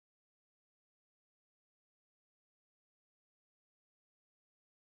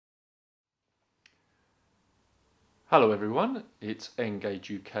Hello everyone, it's Engage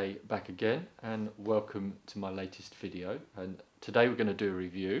UK back again and welcome to my latest video. And today we're going to do a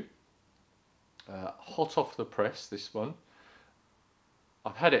review. Hot off the press, this one.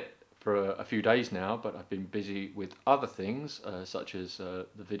 I've had it for a few days now, but I've been busy with other things such as the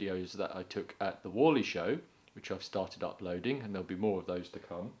videos that I took at the Worley show, which I've started uploading, and there'll be more of those to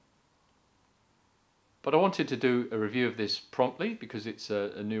come. But I wanted to do a review of this promptly because it's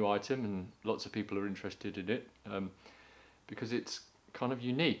a new item and lots of people are interested in it, because it's kind of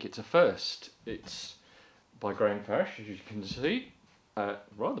unique. It's a first. It's by Graham Farish, as you can see.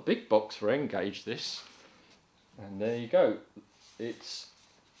 Rather big box for Engage, this. And there you go. It's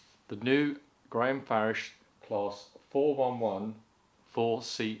the new Graham Farish Class 411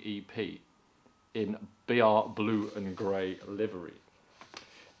 4-CEP in BR blue and grey livery.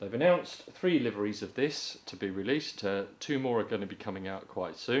 They've announced 3 liveries of this to be released. 2 more are going to be coming out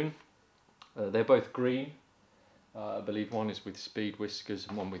quite soon. They're both green. I believe one is with speed whiskers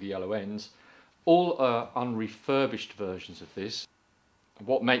and one with yellow ends. All are unrefurbished versions of this.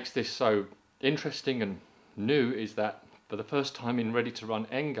 What makes this so interesting and new is that for the first time in Ready to Run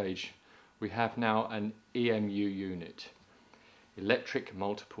Engage, we have now an EMU unit, electric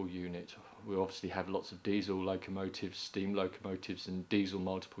multiple unit. We obviously have lots of diesel locomotives, steam locomotives and diesel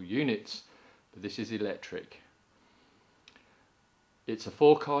multiple units, but this is electric. It's a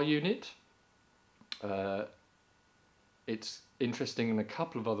 4-car unit. It's interesting in a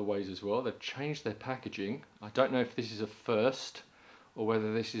couple of other ways as well. They've changed their packaging. I don't know if this is a first or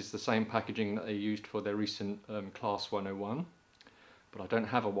whether this is the same packaging that they used for their recent Class 101, but I don't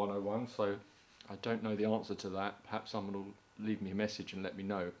have a 101, so I don't know the answer to that. Perhaps someone will leave me a message and let me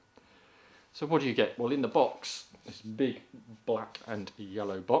know. So what do you get? Well, in the box, this big black and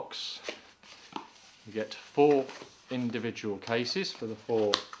yellow box, you get 4 individual cases for the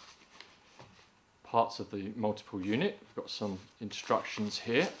 4 parts of the multiple unit. We've got some instructions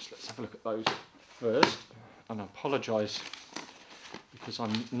here, so let's have a look at those first. And I apologise because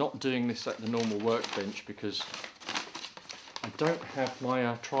I'm not doing this at the normal workbench because I don't have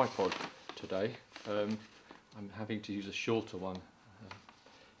my tripod today. I'm having to use a shorter one.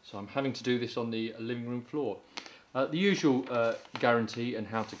 So I'm having to do this on the living room floor. The usual guarantee and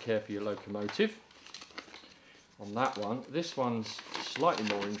how to care for your locomotive. On that one, this one's slightly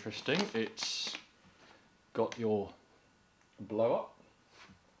more interesting. It's got your blow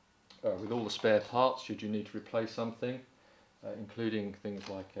up with all the spare parts should you need to replace something, including things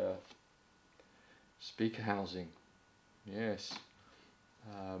like speaker housing, yes,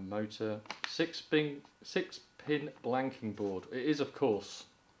 motor, 6-pin blanking board. It is of course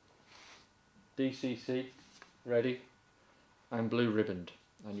DCC ready and blue ribboned,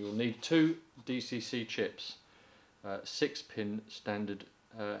 and you'll need 2 DCC chips, 6-pin standard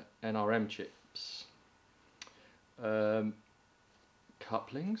NRM chips.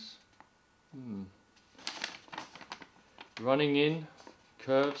 Couplings, running in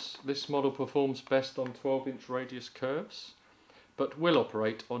curves. This model performs best on 12-inch radius curves, but will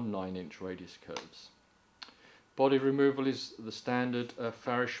operate on 9-inch radius curves. Body removal is the standard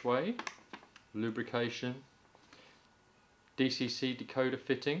Farish way. Lubrication, DCC decoder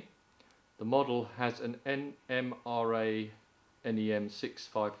fitting. The model has an NMRA NEM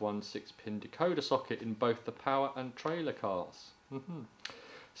 651 6-pin decoder socket in both the power and trailer cars.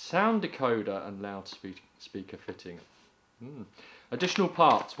 Sound decoder and loudspeaker fitting. Additional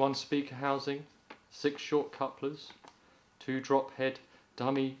parts: 1 speaker housing, 6 short couplers, 2 drop head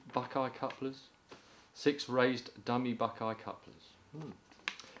dummy Buckeye couplers, 6 raised dummy Buckeye couplers.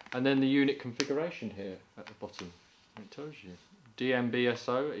 And then the unit configuration here at the bottom. It tells you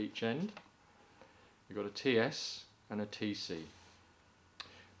DMBSO each end. You've got a TS and a TC.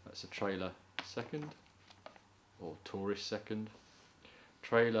 That's a trailer second or tourist second.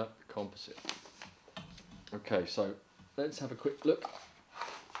 Trailer composite. Okay, so let's have a quick look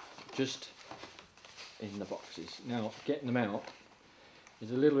just in the boxes. Now, getting them out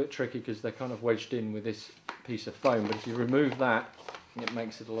is a little bit tricky because they're kind of wedged in with this piece of foam, but if you remove that, it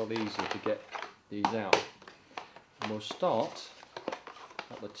makes it a lot easier to get these out. And we'll start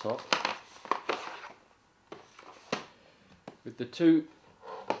at the top with the 2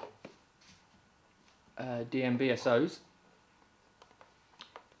 DMBSOs.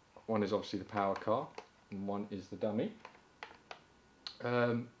 One is obviously the power car and one is the dummy.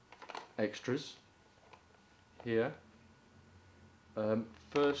 Extras here.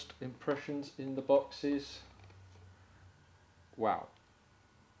 First impressions in the boxes. Wow.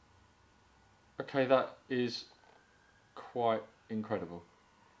 Okay, that is quite incredible.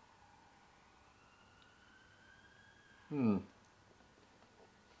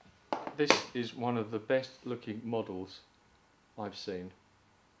 this is one of the best looking models I've seen.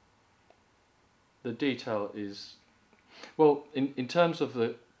 The detail is, well, in terms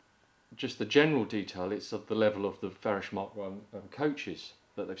of just the general detail, it's of the level of the Farish Mark 1 coaches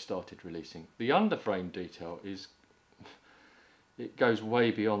that they've started releasing. The underframe detail is, it goes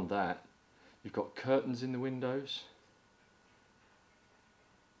way beyond that. You've got curtains in the windows.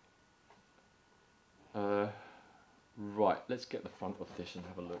 Right, let's get the front of this and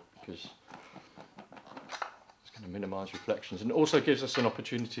have a look, because it's going to minimise reflections, and it also gives us an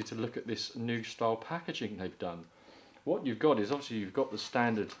opportunity to look at this new style packaging they've done. What you've got is, obviously you've got the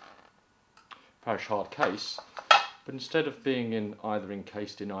standard Farish hard case, but instead of being either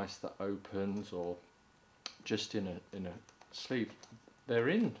encased in ice that opens or just in a sleeve, they're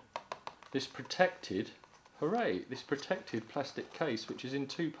in this protected, hooray, this protected plastic case, which is in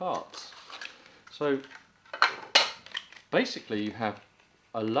two parts. So basically you have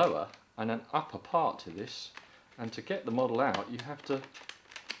a lower and an upper part to this, and to get the model out you have to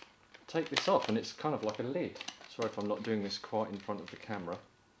take this off, and it's kind of like a lid. Sorry if I'm not doing this quite in front of the camera.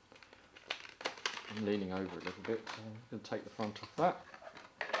 I'm leaning over a little bit, so I'm going to take the front off that.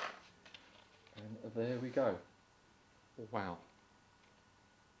 And there we go. Wow.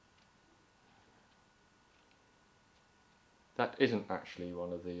 That isn't actually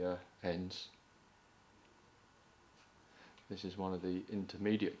one of the ends. This is one of the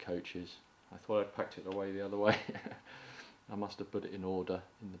intermediate coaches. I thought I'd packed it away the other way. I must have put it in order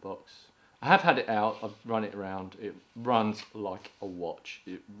in the box. I have had it out, I've run it around. It runs like a watch.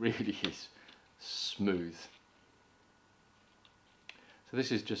 It really is smooth. So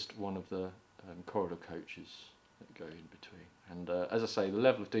this is just one of the corridor coaches that go in between. And as I say, the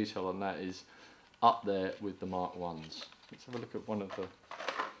level of detail on that is up there with the Mark 1s. Let's have a look at one of the,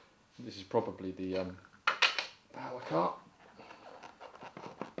 this is probably the power cart.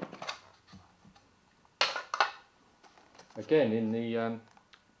 Again, in the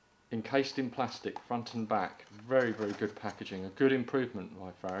encased in plastic, front and back, very, very good packaging, a good improvement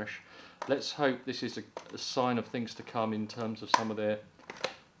by Farish. Let's hope this is a sign of things to come in terms of some of their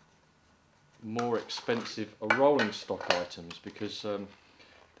more expensive rolling stock items, because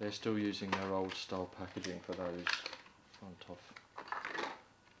they're still using their old style packaging for those. Front off.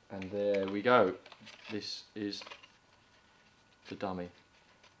 And there we go. This is the dummy.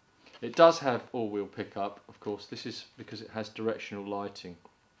 It does have all-wheel pickup, of course. This is because it has directional lighting.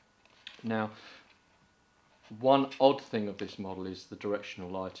 Now, one odd thing of this model is the directional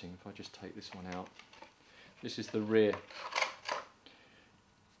lighting. If I just take this one out, this is the rear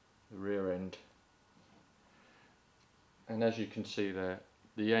end. And as you can see there,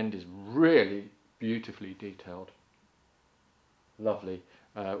 the end is really beautifully detailed. Lovely,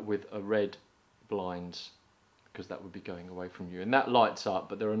 with a red blinds, because that would be going away from you, and that lights up,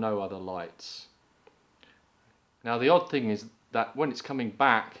 but there are no other lights. Now the odd thing is that when it's coming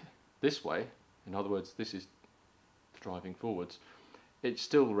back this way, in other words this is driving forwards, it's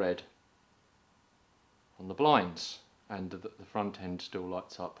still red on the blinds, and the front end still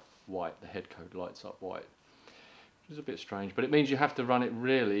lights up white, the head code lights up white, which is a bit strange, but it means you have to run it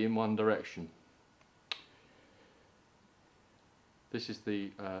really in one direction. This is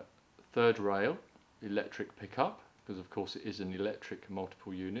the third rail electric pickup, because of course it is an electric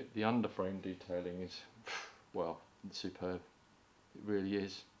multiple unit. The underframe detailing is, well, superb. It really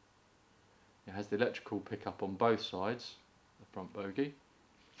is. It has the electrical pickup on both sides, the front bogie.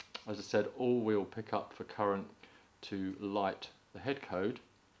 As I said, all-wheel pickup for current to light the head code.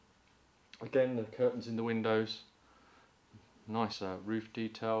 Again, the curtains in the windows. Nice roof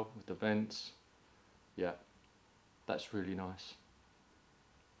detail with the vents. Yeah, that's really nice.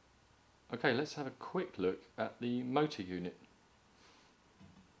 Okay, let's have a quick look at the motor unit.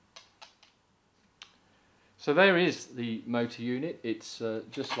 So there is the motor unit. It's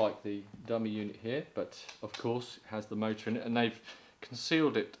just like the dummy unit here, but of course it has the motor in it, and they've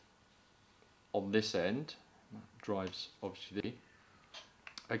concealed it on this end. Drives obviously.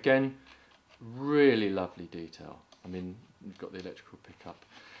 Again, really lovely detail. I mean, you've got the electrical pickup.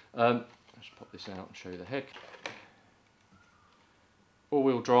 Let's pop this out and show you the head.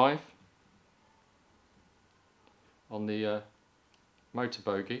 All-wheel drive on the motor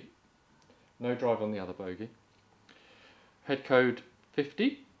bogie, no drive on the other bogie. Head code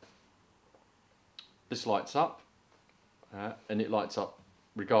 50. This lights up, and it lights up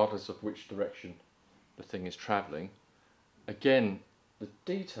regardless of which direction the thing is travelling. Again, the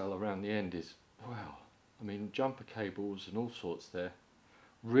detail around the end is, wow, I mean, jumper cables and all sorts there.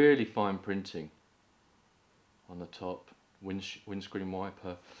 Really fine printing on the top, windscreen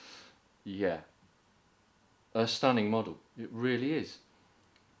wiper. Yeah, a stunning model, it really is.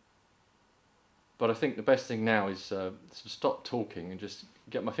 But I think the best thing now is to stop talking and just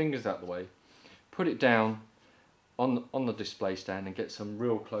get my fingers out of the way, put it down on the display stand and get some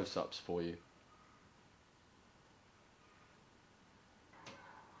real close-ups for you.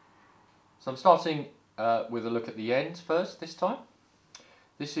 So I'm starting with a look at the ends first this time.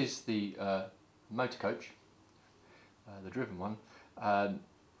 This is the motor coach, the driven one.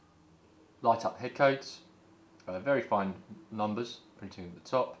 Light up head codes, very fine numbers printing at the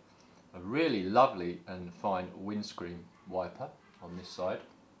top, a really lovely and fine windscreen wiper on this side,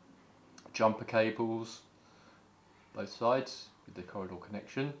 jumper cables both sides with the corridor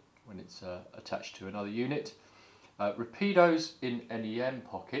connection when it's attached to another unit, rapidos in NEM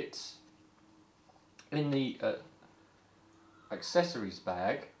pockets. In the accessories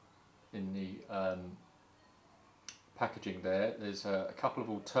bag, in the packaging there's a couple of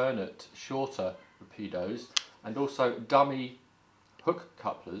alternate shorter rapidos and also dummy hook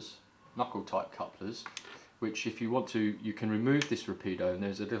couplers, knuckle type couplers, which if you want to, you can remove this rapido and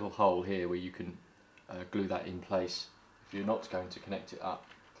there's a little hole here where you can glue that in place if you're not going to connect it up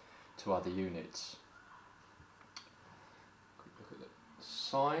to other units. Quick look at the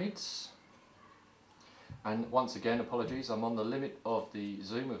sides. And once again, apologies, I'm on the limit of the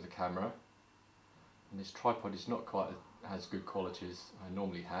zoom of the camera and this tripod is not quite as good quality as I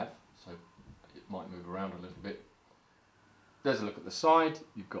normally have, so it might move around a little bit. There's a look at the side.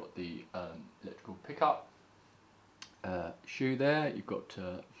 You've got the electrical pickup shoe there, you've got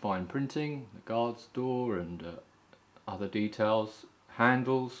fine printing, the guards door and other details,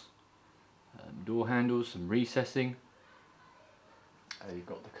 handles, door handles, some recessing. You've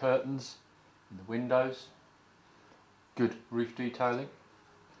got the curtains and the windows, good roof detailing.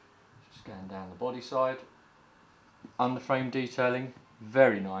 Just going down the body side, underframe detailing,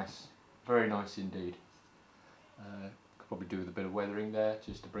 very nice indeed. Could probably do with a bit of weathering there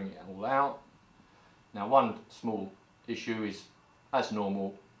just to bring it all out. Now one small issue is, as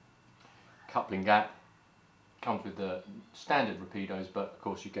normal, coupling gap. Comes with the standard rapidos, but of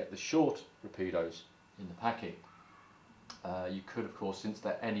course you get the short rapidos in the packing. You could, of course, since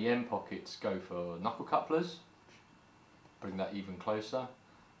they're NEM pockets, go for knuckle couplers, bring that even closer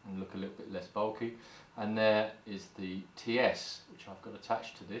and look a little bit less bulky. And there is the TS, which I've got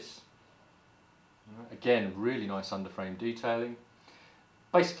attached to this. Again, really nice underframe detailing,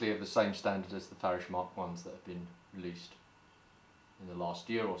 basically of the same standard as the Farish Mark ones that have been released in the last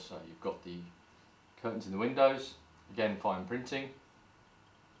year or so. You've got the curtains in the windows, again fine printing.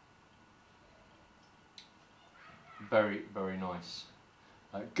 Very, very nice.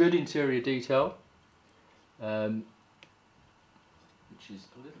 Good interior detail, which is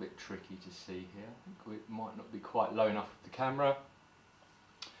a little bit tricky to see here. I think it might not be quite low enough with the camera.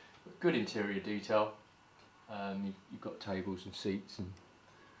 But good interior detail. You've got tables and seats and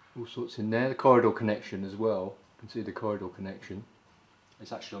all sorts in there. The corridor connection as well. You can see the corridor connection.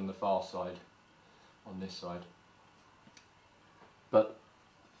 It's actually on the far side, on this side. But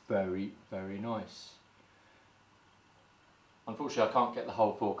very, very nice. Unfortunately, I can't get the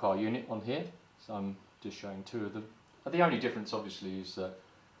whole 4-car unit on here, so I'm just showing two of them. But the only difference, obviously, is that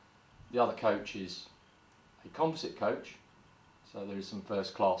the other coach is a composite coach, so there is some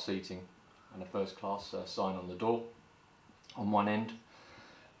first-class seating and a first-class sign on the door on one end,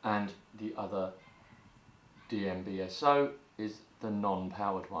 and the other DMBSO is the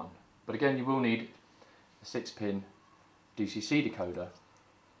non-powered one. But again, you will need a 6-pin DCC decoder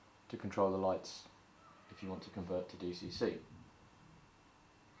to control the lights if you want to convert to DCC.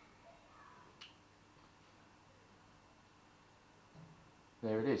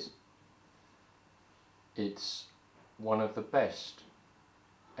 There it is. It's one of the best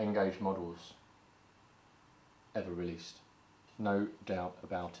N-Gage models ever released, no doubt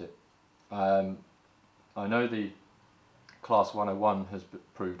about it. I know the Class 101 has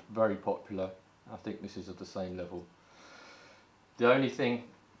proved very popular. I think this is at the same level. The only thing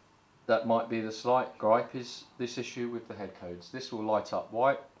that might be the slight gripe is this issue with the head codes. This will light up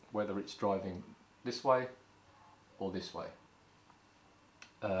white whether it's driving this way or this way,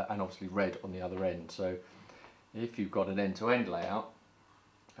 and obviously red on the other end. So if you've got an end-to-end layout,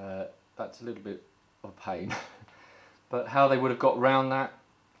 that's a little bit of a pain. But how they would have got around that,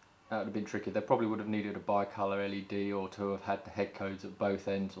 that would have been tricky. They probably would have needed a bi-colour LED or to have had the head codes at both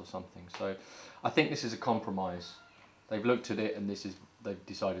ends or something. So I think this is a compromise. They've looked at it and they've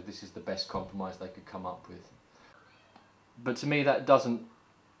decided this is the best compromise they could come up with. But to me, that doesn't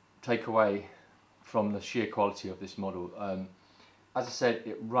take away from the sheer quality of this model. As I said,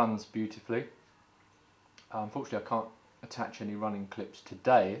 it runs beautifully. Unfortunately, I can't attach any running clips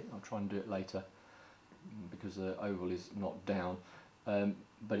today. I'll try and do it later because the oval is not down.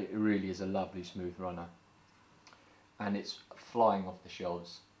 but it really is a lovely smooth runner, and it's flying off the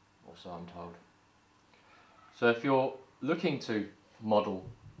shelves, or so I'm told. So if you're looking to model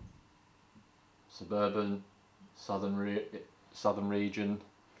suburban, southern region,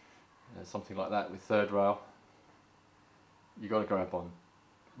 something like that with third rail, you got to grab on.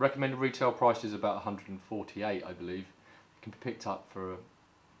 Recommended retail price is about 148, I believe. It can be picked up for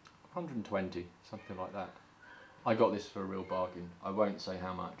 120, something like that. I got this for a real bargain. I won't say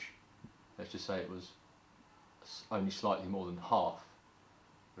how much. Let's just say it was only slightly more than half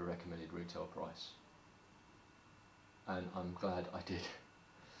the recommended retail price. And I'm glad I did.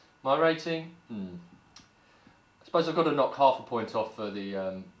 My rating? I suppose I've got to knock half a point off for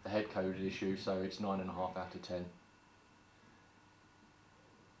the head coded issue, so it's 9.5 out of 10.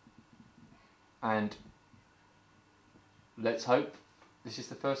 And let's hope this is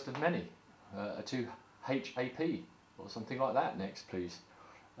the first of many. A 2-HAP or something like that next, please.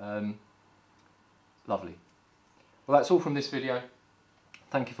 Lovely. Well, that's all from this video.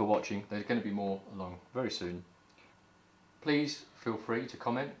 Thank you for watching. There's going to be more along very soon. Please feel free to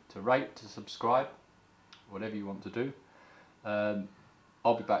comment, to rate, to subscribe, whatever you want to do.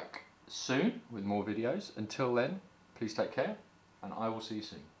 I'll be back soon with more videos. Until then, please take care, and I will see you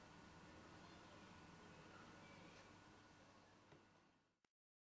soon.